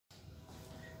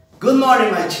Good morning,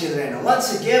 my children.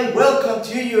 Once again, welcome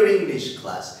to your English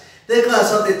class, the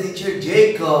class of the teacher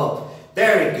Jacob.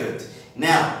 Very good.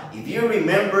 Now, if you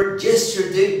remember,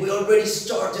 yesterday we already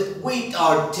started with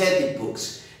our teddy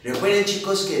books. Recuerden,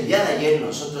 chicos, que el día de ayer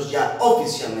nosotros ya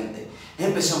oficialmente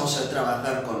empezamos a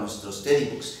trabajar con nuestros teddy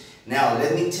books. Now,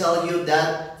 let me tell you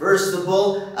that, first of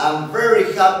all, I'm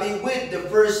very happy with the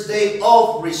first day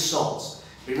of results.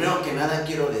 Primero que nada,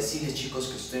 quiero decirles, chicos,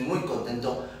 que estoy muy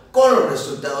contento con los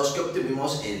resultados que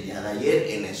obtuvimos el día de ayer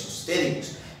en esos teddy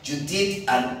books. You did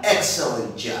an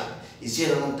excellent job.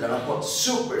 Hicieron un trabajo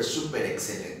súper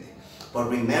excelente. But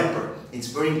remember, it's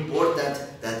very important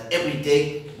that every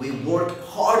day we work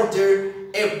harder,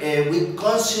 we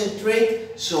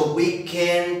concentrate so we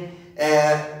can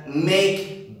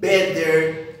make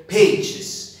better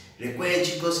pages. Recuerden,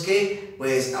 chicos, que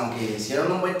pues aunque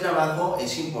hicieron un buen trabajo,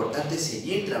 es importante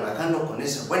seguir trabajando con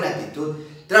esa buena actitud,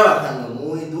 trabajando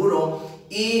muy duro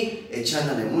y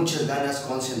echándole muchas ganas,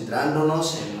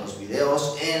 concentrándonos en los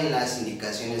videos, en las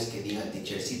indicaciones que diga el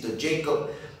teachercito Jacob,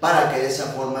 para que de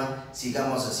esa forma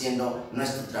sigamos haciendo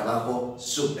nuestro trabajo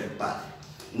super padre.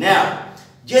 Now,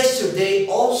 yesterday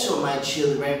also, my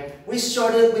children, we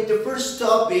started with the first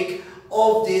topic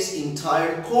of this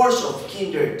entire course of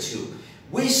Kinder 2.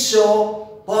 We saw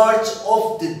parts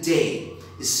of the day,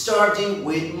 starting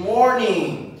with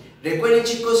morning. Recuerden,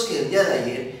 chicos, que el día de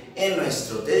ayer en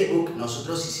nuestro teddy book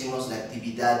nosotros hicimos la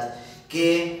actividad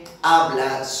que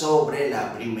habla sobre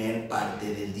la primer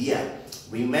parte del día.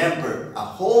 Remember, a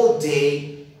whole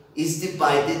day is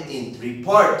divided in three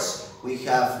parts. We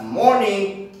have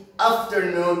morning,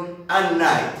 afternoon, and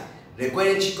night.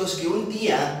 Recuerden, chicos, que un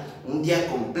día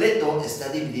completo está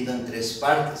dividido en tres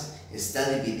partes.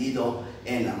 Está dividido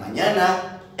en la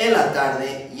mañana, en la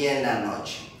tarde y en la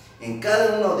noche. En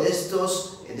cada uno de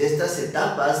estas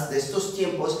etapas, de estos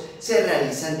tiempos, se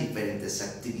realizan diferentes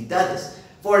actividades.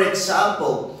 For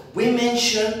example, we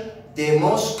mentioned the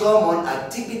most common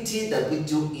activity that we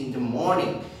do in the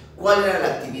morning. ¿Cuál era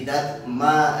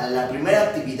la primera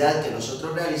actividad que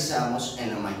nosotros realizamos en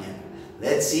la mañana?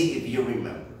 Let's see if you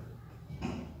remember.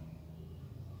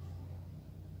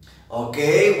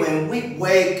 Okay, when we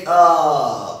wake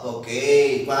up,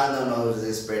 okay, cuando nos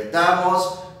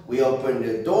despertamos, we open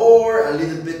the door, a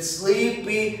little bit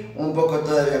sleepy, un poco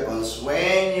todavía con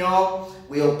sueño.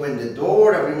 We open the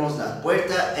door, abrimos la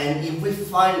puerta, and if we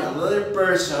find another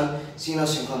person, si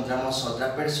nos encontramos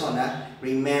otra persona,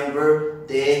 remember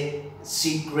the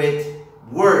secret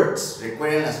words.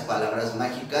 Recuerden las palabras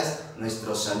mágicas,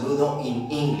 nuestro saludo in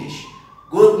English.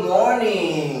 Good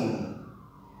morning.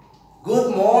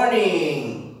 Good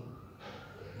morning.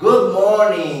 Good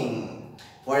morning.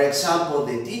 For example,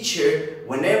 the teacher,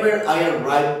 whenever I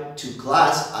arrive to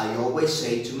class, I always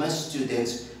say to my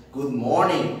students, good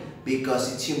morning,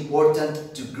 because it's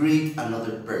important to greet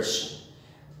another person.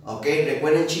 Ok,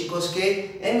 recuerden, chicos,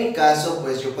 que en mi caso,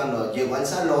 pues yo cuando llego al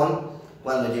salón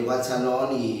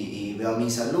y veo a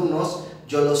mis alumnos,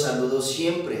 yo los saludo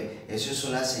siempre. Eso es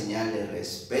una señal de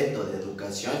respeto, de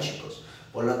educación, chicos.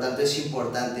 Por lo tanto, es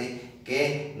importante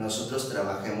que nosotros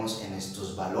trabajemos en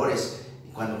estos valores.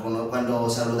 Cuando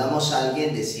saludamos a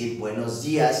alguien, decir buenos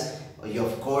días, y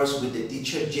of course with the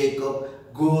teacher Jacob,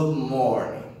 good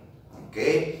morning.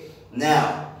 Okay?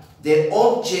 Now, the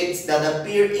objects that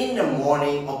appear in the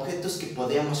morning, objetos que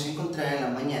podemos encontrar en la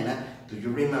mañana, do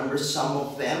you remember some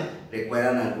of them?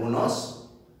 ¿Recuerdan algunos?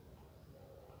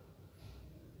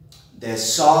 The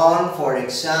sun, for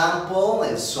example,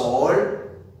 el sol.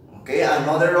 Okay,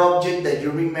 another object that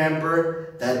you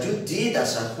remember that you did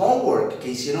as a homework, que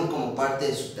hicieron como parte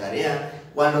de su tarea,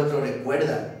 ¿cuál otro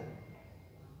recuerdan?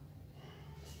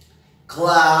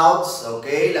 Clouds,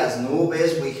 okay, las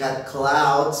nubes, we had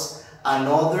clouds.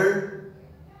 Another,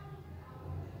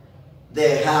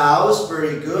 the house,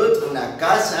 very good, una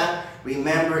casa.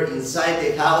 Remember, inside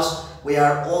the house, we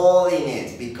are all in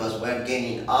it because we're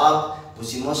getting up.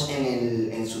 Pusimos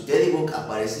en su teddy book,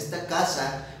 aparece esta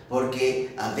casa,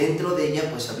 porque adentro de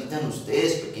ella pues habitan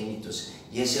ustedes pequeñitos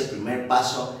y es el primer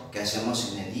paso que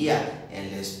hacemos en el día, el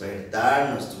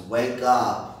despertarnos, to wake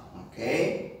up.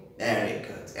 Okay, very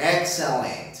good,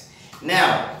 excellent.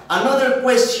 Now, another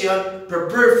question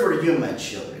prepared for you, my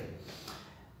children.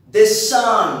 The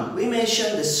sun, we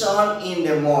mentioned the sun in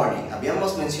the morning.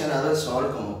 Habíamos mencionado el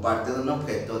sol como parte de un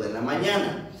objeto de la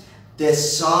mañana. The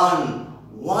sun,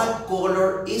 what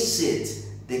color is it?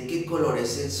 ¿De qué color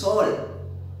es el sol?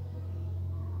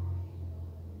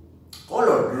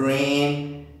 Color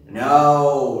green?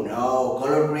 No.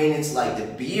 Color green is like the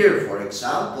beer, for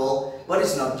example, but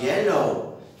it's not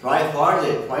yellow. Try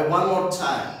harder. Try one more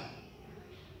time.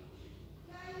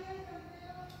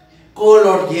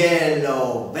 Color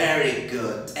yellow. Very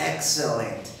good.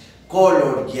 Excellent.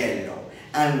 Color yellow.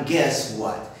 And guess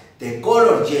what? The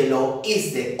color yellow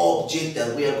is the object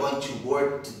that we are going to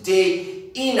work today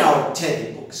in our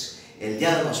teddy books. El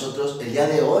día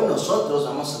de hoy nosotros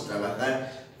vamos a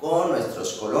trabajar con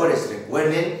nuestros colores.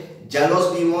 Recuerden, ya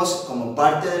los vimos como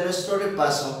parte de nuestro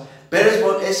repaso,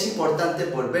 pero es importante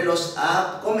volverlos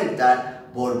a comentar,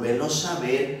 volverlos a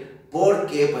ver,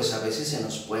 porque pues a veces se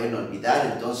nos pueden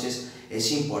olvidar. Entonces es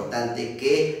importante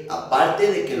que, aparte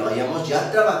de que lo hayamos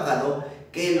ya trabajado,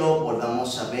 que lo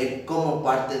volvamos a ver como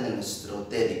parte de nuestro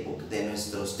teddy book, de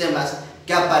nuestros temas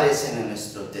que aparecen en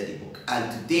nuestro teddy book.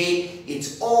 And today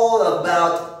it's all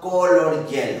about color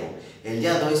yellow. El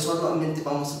día de hoy solamente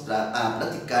vamos a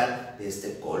platicar de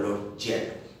este color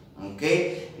yellow.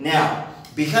 Okay? Now,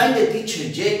 behind the teacher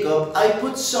Jacob, I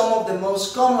put some of the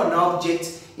most common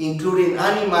objects, including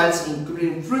animals,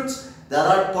 including fruits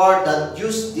that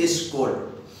use this color.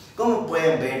 Como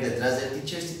pueden ver, detrás del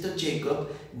teachercito Jacob,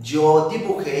 yo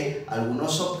dibujé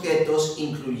algunos objetos,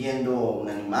 incluyendo un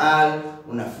animal,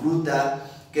 una fruta,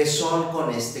 que son con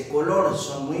este color,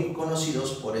 son muy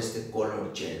conocidos por este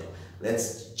color yellow.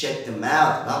 Let's check them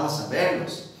out. Vamos a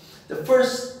verlos. The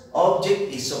first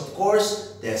object is, of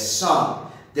course, the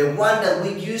sun, the one that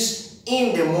we use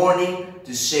in the morning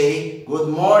to say good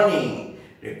morning.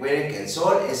 Recuerden que el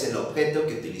sol es el objeto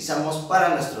que utilizamos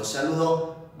para nuestro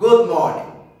saludo good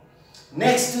morning.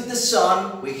 Next to the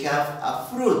sun, we have a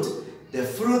fruit. The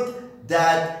fruit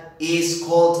that is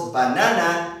called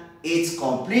banana, it's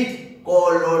complete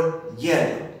color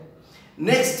yellow.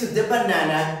 Next to the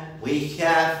banana, we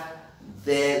have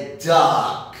the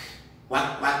dog.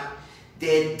 Quack, quack.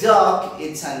 The dog,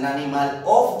 it's an animal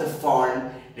of the farm.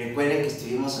 Recuerden que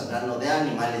estuvimos hablando de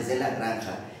animales de la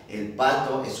granja. El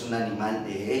pato es un animal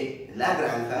de la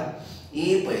granja.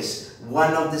 Y pues,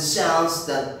 one of the sounds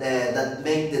that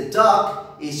make the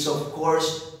dog is, of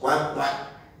course, quack, quack,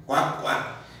 quack, quack.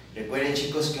 Recuerden,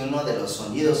 chicos, que uno de los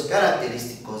sonidos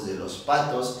característicos de los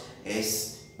patos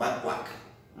es quack, quack.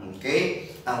 Okay?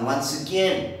 And once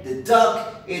again, the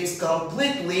dog is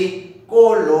completely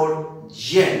color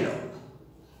yellow.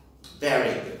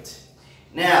 Very good.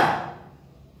 Now,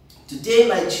 today,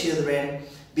 my children,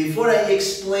 before I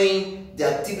explain the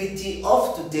activity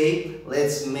of today,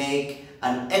 let's make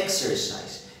an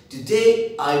exercise.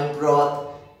 Today I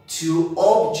brought two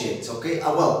objects, okay?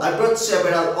 Well, I brought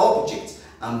several objects.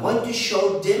 I'm going to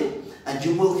show them and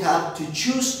you will have to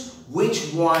choose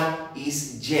which one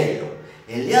is yellow.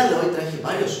 El día de hoy traje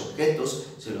varios objetos,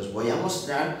 se los voy a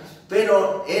mostrar,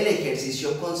 pero el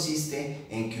ejercicio consiste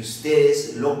en que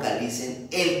ustedes localicen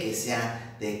el que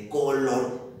sea de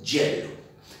color yellow.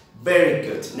 Very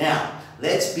good. Now,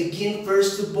 let's begin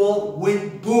first of all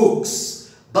with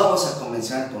books. Vamos a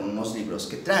comenzar con unos libros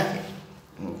que traje.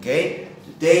 Okay?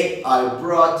 Today I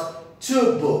brought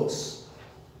two books.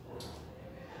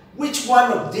 Which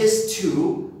one of these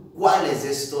two, cuáles de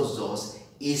estos dos,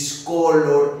 is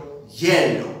color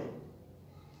yellow?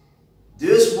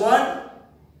 This one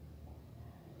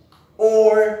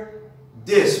or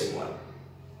this one?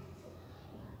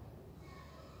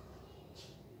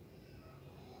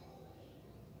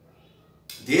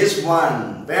 This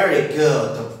one, very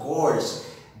good, of course.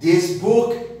 This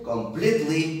book,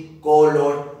 completely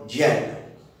color yellow.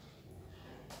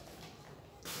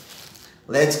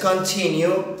 Let's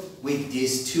continue with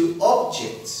these two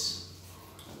objects.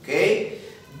 Okay?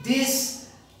 These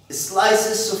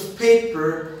slices of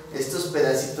paper, estos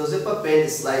pedacitos de papel,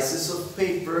 slices of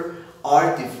paper,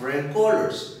 are different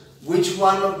colors. Which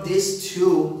one of these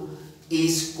two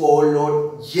is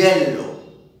color yellow?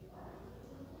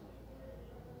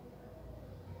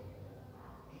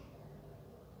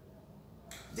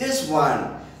 This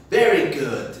one, very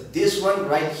good. This one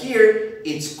right here,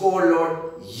 it's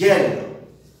color yellow.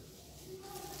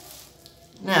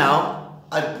 Now,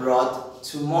 I brought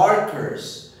two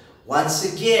markers.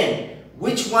 Once again,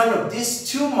 which one of these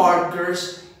two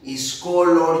markers is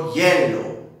color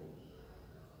yellow?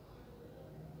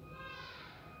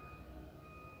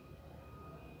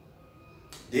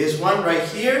 This one right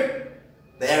here?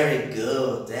 Very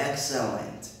good,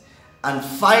 excellent. And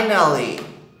finally,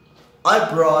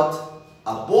 I brought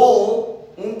a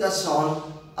bowl, un tazón,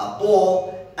 a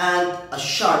bowl, and a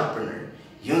sharpener,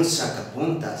 y un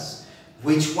sacapuntas.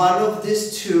 Which one of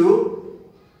these two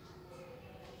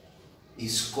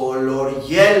is color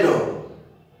yellow?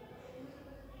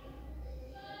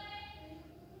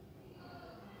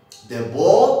 The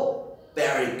bowl,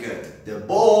 very good. The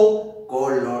bowl,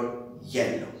 color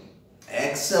yellow.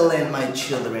 Excellent, my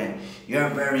children. You're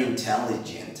very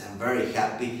intelligent. I'm very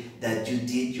happy that you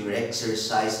did your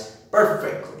exercise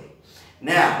perfectly.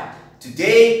 Now,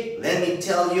 today let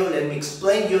me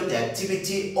explain you the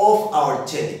activity of our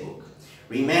teddy book.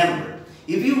 Remember,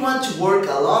 if you want to work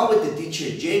along with the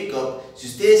teacher Jacob, si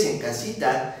ustedes en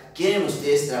casita quieren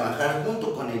ustedes trabajar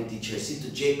junto con el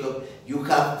teachercito Jacob, you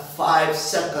have 5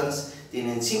 seconds,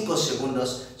 tienen 5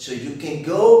 segundos, so you can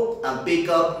go and pick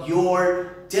up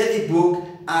your teddy book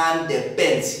and the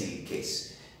pencil case.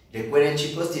 Recuerden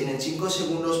chicos, tienen 5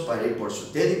 segundos para ir por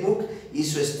su teddy book y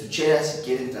su estuchera si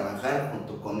quieren trabajar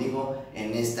junto conmigo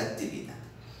en esta actividad.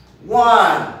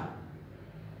 1,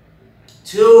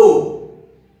 2,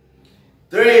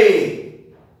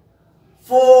 3,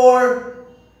 4,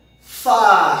 5.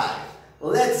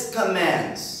 Let's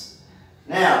commence.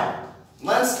 Now,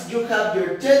 once you have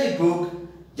your teddy book,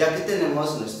 ya que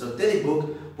tenemos nuestro teddy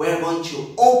book, we're going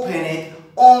to open it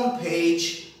on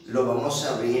page. Lo vamos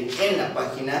a abrir en la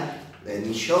página. Let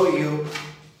me show you.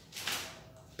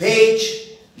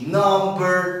 Page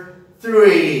number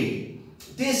 3.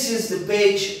 This is the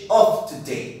page of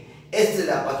today. Esta es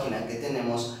la página que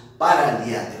tenemos para el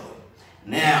día de hoy.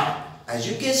 Now, as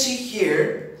you can see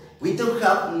here, we don't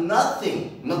have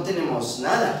nothing. No tenemos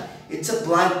nada. It's a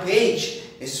blank page.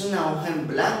 Es una hoja en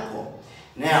blanco.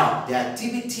 Now, the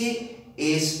activity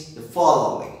is the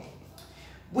following.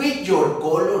 With your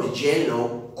color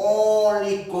yellow,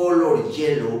 only color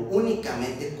yellow,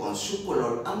 únicamente con su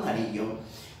color amarillo,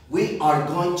 we are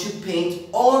going to paint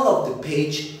all of the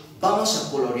page. Vamos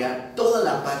a colorear toda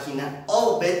la página,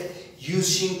 all of it,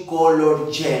 using color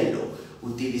yellow,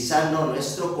 utilizando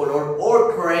nuestro color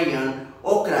or crayon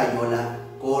o crayola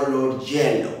color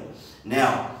yellow.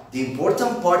 Now, the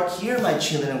important part here, my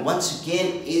children, once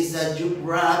again, is that you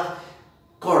grab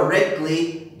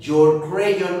correctly your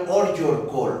crayon or your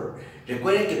color.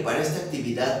 Recuerden que para esta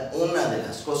actividad una de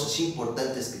las cosas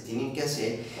importantes que tienen que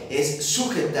hacer es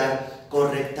sujetar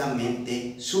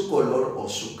correctamente su color o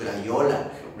su crayola.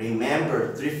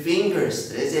 Remember, 3 fingers,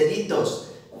 3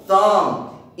 deditos, thumb,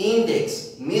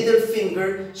 index, middle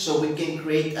finger, so we can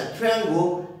create a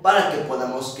triangle para que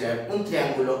podamos crear un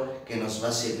triángulo que nos va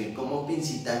a servir como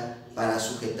pincita para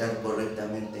sujetar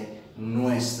correctamente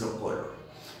nuestro color.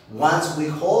 Once we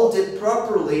hold it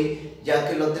properly, ya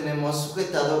que lo tenemos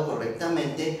sujetado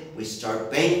correctamente, we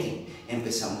start painting.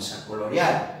 Empezamos a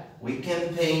colorear. We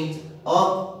can paint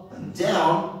up and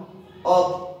down,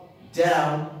 up,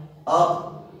 down,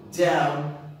 up,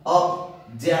 down,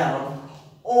 up, down,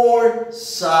 or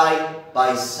side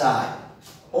by side.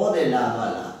 O de lado a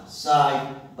lado,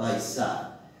 side by side,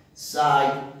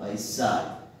 side by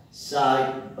side,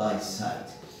 side by side.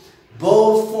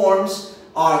 Both forms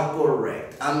are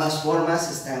correct. Ambas formas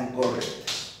están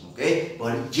correctas. Okay?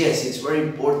 But yes, it's very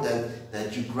important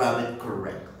that you grab it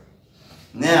correctly.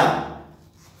 Now,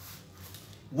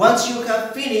 once you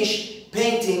have finished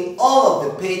painting all of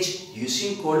the page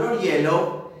using color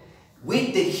yellow,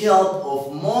 with the help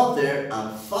of mother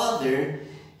and father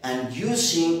and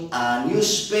using a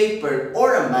newspaper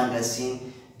or a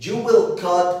magazine, you will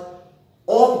cut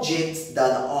objects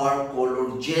that are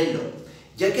color yellow.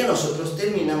 Ya que nosotros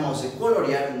terminamos de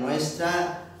colorear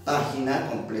nuestra página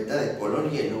completa de color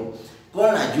yellow,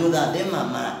 con ayuda de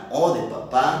mamá o de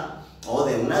papá o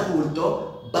de un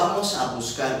adulto, vamos a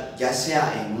buscar, ya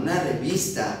sea en una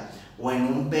revista o en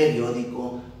un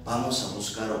periódico, vamos a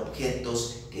buscar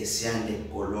objetos que sean de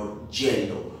color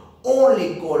yellow.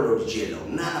 Only color yellow,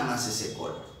 nada más ese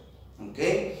color.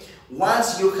 Okay?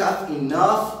 Once you have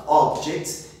enough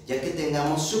objects, ya que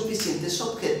tengamos suficientes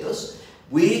objetos,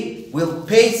 we will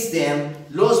paste them,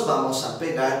 los vamos a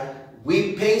pegar,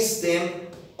 we paste them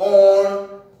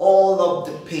on all of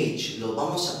the page, los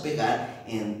vamos a pegar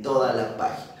en toda la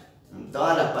página. En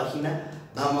toda la página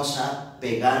vamos a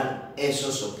pegar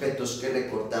esos objetos que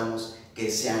recortamos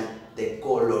que sean de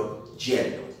color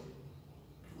yellow.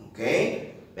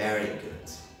 Okay? Very good.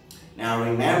 Now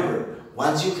remember,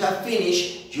 once you have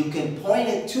finished, you can point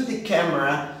it to the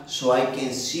camera so I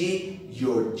can see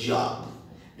your job.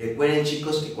 Recuerden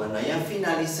chicos que cuando hayan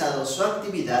finalizado su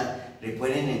actividad,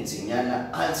 recuerden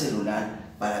enseñarla al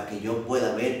celular para que yo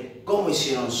pueda ver cómo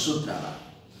hicieron su trabajo.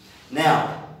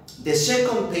 Now, the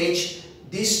second page,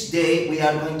 this day we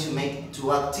are going to make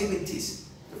 2 activities.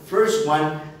 The first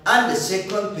one and the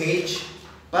second page,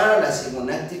 para la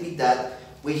segunda actividad,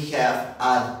 we have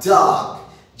a dog,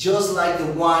 just like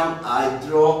the one I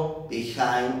draw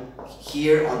behind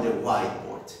here on the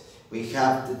whiteboard. We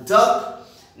have the dog.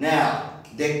 Now,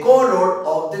 the color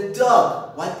of the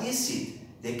dog, what is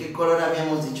it? ¿De qué color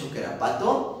habíamos dicho que era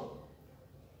pato?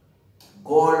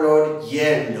 Color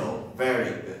yellow.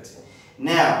 Very good.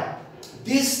 Now,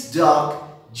 this dog,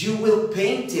 you will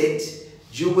paint it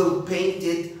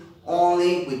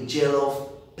only with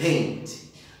yellow paint.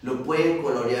 lo pueden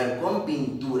colorear con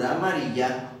pintura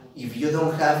amarilla. If you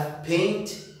don't have paint,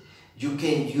 you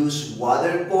can use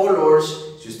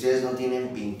watercolors. Si ustedes no tienen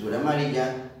pintura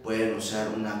amarilla, pueden usar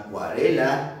una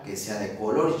acuarela que sea de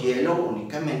color hielo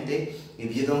únicamente.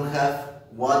 If you don't have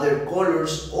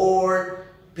watercolors or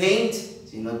paint,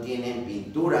 si no tienen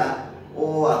pintura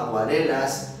o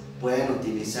acuarelas, pueden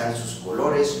utilizar sus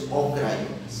colores o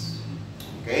crayones.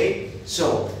 Okay,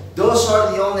 so those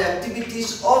are the only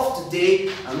activities of today,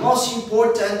 and most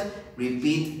important,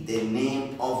 repeat the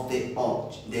name of the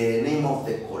object, the name of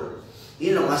the color.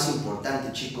 Y lo más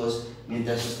importante, chicos,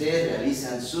 mientras ustedes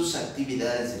realizan sus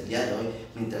actividades del día de hoy,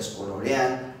 mientras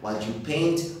colorean, while you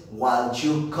paint, while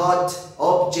you cut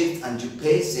objects and you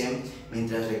paste them,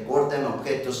 mientras recortan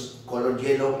objetos color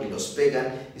hielo y los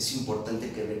pegan, es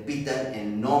importante que repitan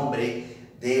el nombre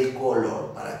del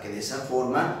color para que de esa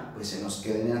forma pues se nos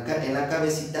queden en la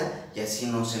cabecita y así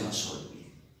no se nos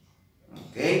olvide.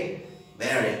 Okay?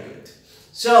 Very good.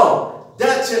 So,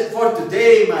 that's it for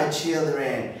today, my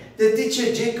children. The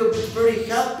teacher Jacob is very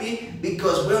happy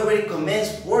because we already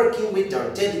commenced working with our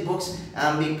textbooks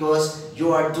and because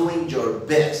you are doing your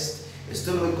best.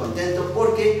 Estoy muy contento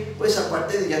porque, pues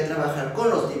aparte de ya trabajar con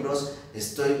los libros,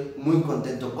 estoy muy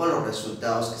contento con los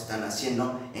resultados que están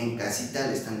haciendo en casita,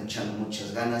 le están echando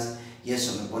muchas ganas y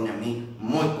eso me pone a mí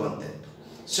muy contento.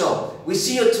 So, we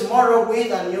see you tomorrow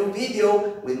with a new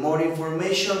video, with more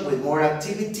information, with more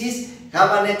activities.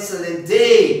 Have an excellent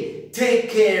day. Take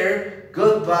care.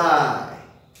 Goodbye.